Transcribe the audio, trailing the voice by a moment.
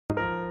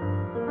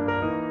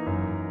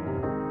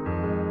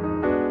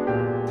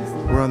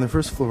on the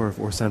first floor of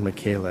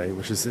Orsanmichele,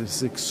 which is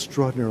this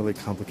extraordinarily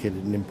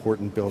complicated and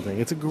important building.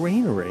 It's a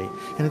granary,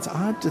 and it's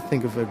odd to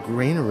think of a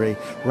granary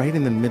right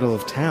in the middle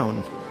of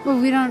town. Well,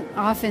 we don't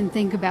often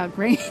think about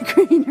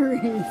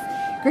granaries.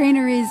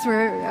 Granaries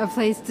were a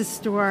place to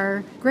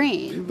store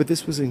grain. But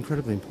this was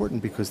incredibly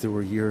important because there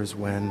were years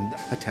when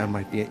a town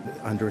might be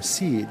under a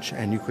siege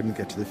and you couldn't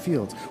get to the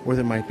fields, or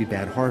there might be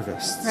bad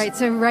harvests. Right,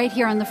 so right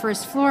here on the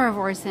first floor of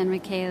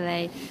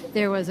Orsanmichele,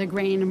 there was a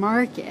grain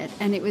market,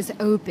 and it was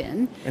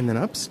open. And then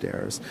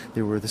upstairs,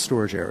 there were the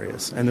storage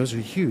areas, and those are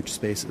huge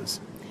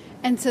spaces.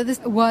 And so this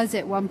was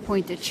at one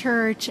point a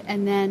church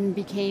and then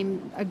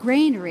became a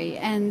granary.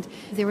 And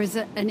there was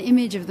an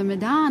image of the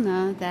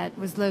Madonna that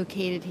was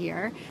located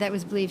here that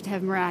was believed to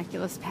have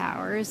miraculous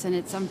powers. And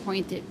at some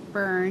point it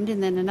burned.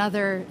 And then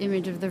another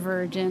image of the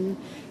Virgin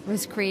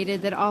was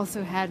created that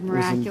also had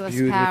miraculous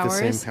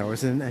powers. With the same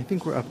powers. And I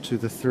think we're up to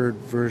the third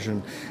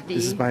version.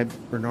 This is by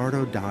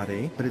Bernardo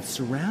Dotti, but it's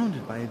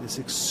surrounded by this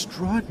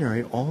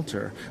extraordinary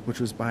altar,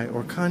 which was by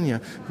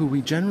Orcagna, who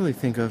we generally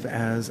think of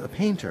as a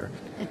painter.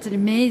 It's an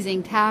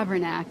amazing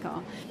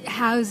tabernacle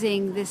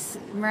housing this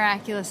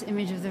miraculous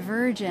image of the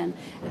Virgin.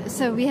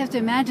 So we have to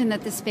imagine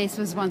that the space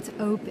was once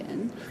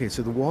open. Okay,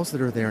 so the walls that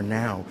are there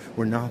now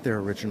were not there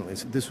originally.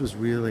 So this was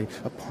really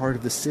a part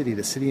of the city.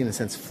 The city, in a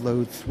sense,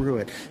 flowed through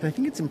it. And I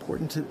think it's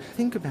important to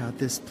think about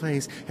this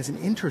place as an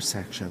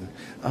intersection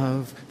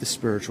of the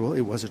spiritual,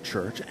 it was a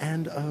church,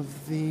 and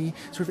of the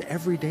sort of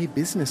everyday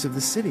business of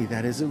the city.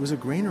 That is, it was a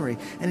granary.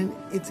 And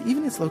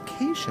even its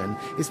location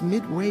is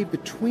midway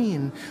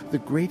between the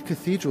great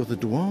cathedral, the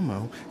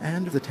Duomo,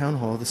 and the town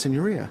hall, the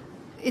Signoria.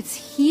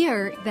 It's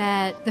here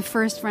that the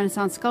first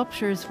Renaissance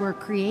sculptures were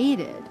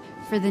created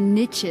for the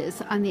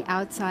niches on the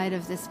outside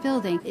of this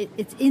building.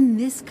 It's in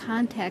this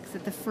context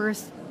that the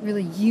first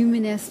really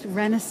humanist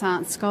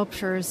Renaissance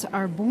sculptures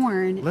are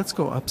born. Let's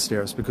go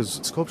upstairs,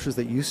 because sculptures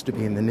that used to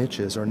be in the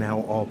niches are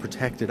now all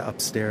protected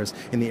upstairs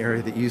in the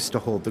area that used to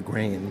hold the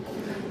grain.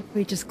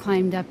 We just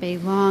climbed up a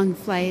long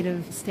flight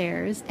of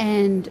stairs,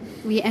 and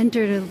we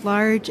entered a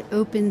large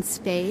open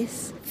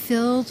space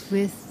filled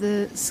with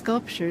the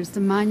sculptures, the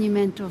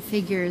monumental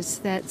figures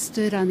that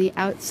stood on the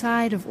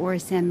outside of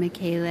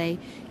Orsanmichele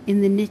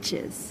in the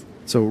niches.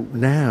 So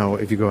now,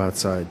 if you go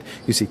outside,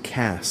 you see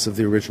casts of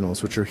the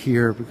originals, which are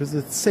here because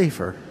it's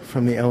safer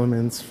from the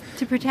elements.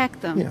 To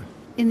protect them. Yeah.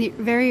 In the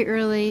very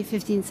early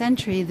 15th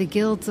century, the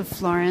guilds of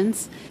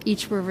Florence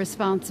each were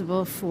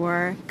responsible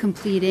for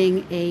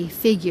completing a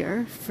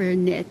figure for a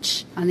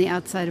niche on the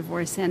outside of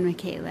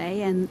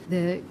Orsanmichele, and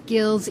the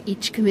guilds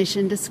each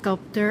commissioned a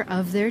sculptor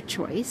of their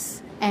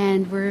choice.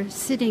 And we're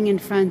sitting in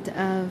front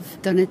of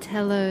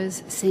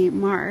Donatello's St.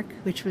 Mark,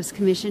 which was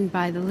commissioned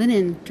by the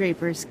Linen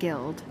Drapers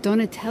Guild.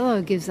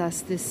 Donatello gives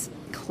us this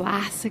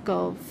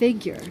classical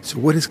figure. So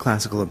what is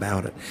classical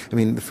about it? I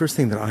mean, the first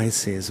thing that I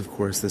see is, of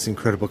course, this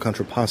incredible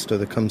contrapposto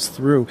that comes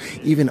through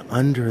even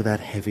under that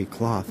heavy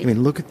cloth. I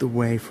mean, look at the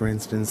way, for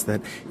instance,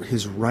 that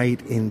his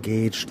right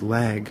engaged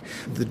leg,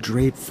 the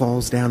drape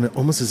falls down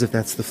almost as if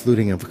that's the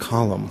fluting of a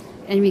column.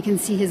 And we can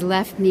see his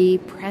left knee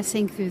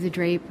pressing through the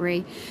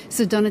drapery.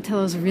 So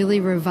Donatello's really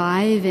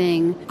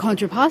reviving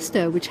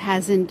contrapposto, which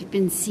hasn't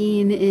been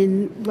seen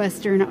in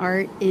Western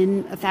art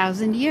in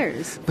 1,000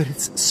 years. But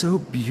it's so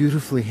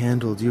beautifully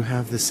handled. You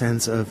have the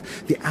sense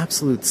of the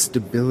absolute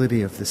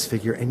stability of this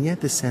figure, and yet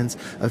the sense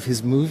of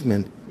his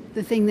movement.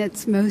 The thing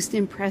that's most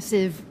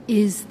impressive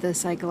is the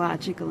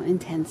psychological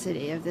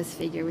intensity of this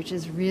figure, which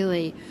is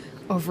really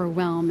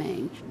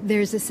overwhelming.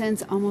 There's a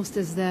sense almost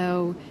as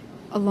though,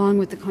 along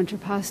with the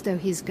contrapposto,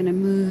 he's going to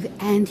move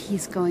and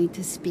he's going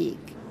to speak.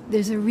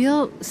 There's a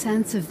real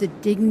sense of the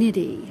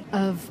dignity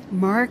of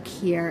Mark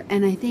here,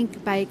 and I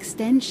think by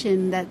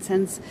extension that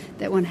sense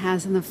that one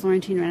has in the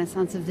Florentine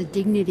Renaissance of the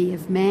dignity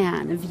of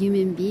man, of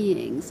human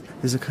beings.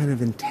 There's a kind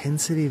of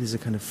intensity, there's a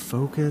kind of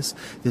focus,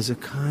 there's a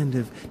kind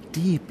of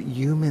deep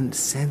human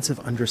sense of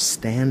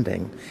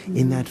understanding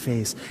in that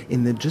face,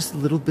 in the just a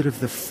little bit of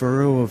the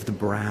furrow of the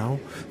brow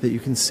that you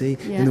can see,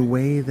 in the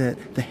way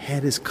that the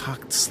head is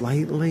cocked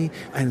slightly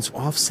and it's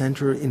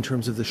off-center in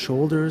terms of the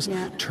shoulders,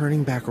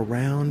 turning back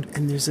around,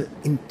 and there's an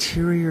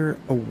interior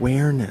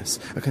awareness,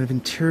 a kind of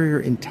interior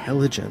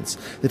intelligence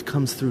that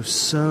comes through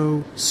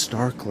so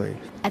starkly.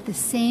 At the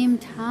same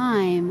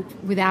time,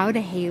 without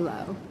a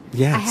halo,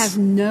 yes. I have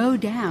no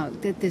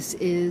doubt that this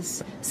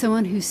is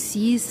someone who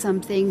sees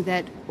something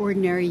that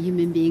ordinary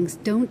human beings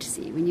don't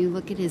see. When you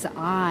look at his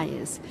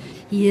eyes,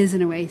 he is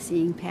in a way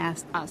seeing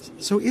past us.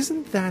 So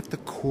isn't that the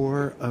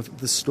core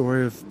of the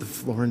story of the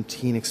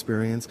Florentine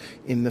experience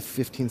in the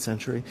 15th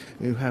century?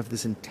 You have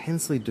this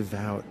intensely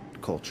devout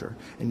culture,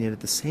 and yet at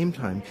the same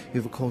time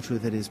you have a culture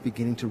that is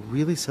beginning to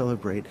really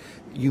celebrate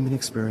human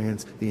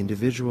experience, the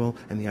individual,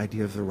 and the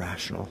idea of the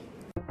rational.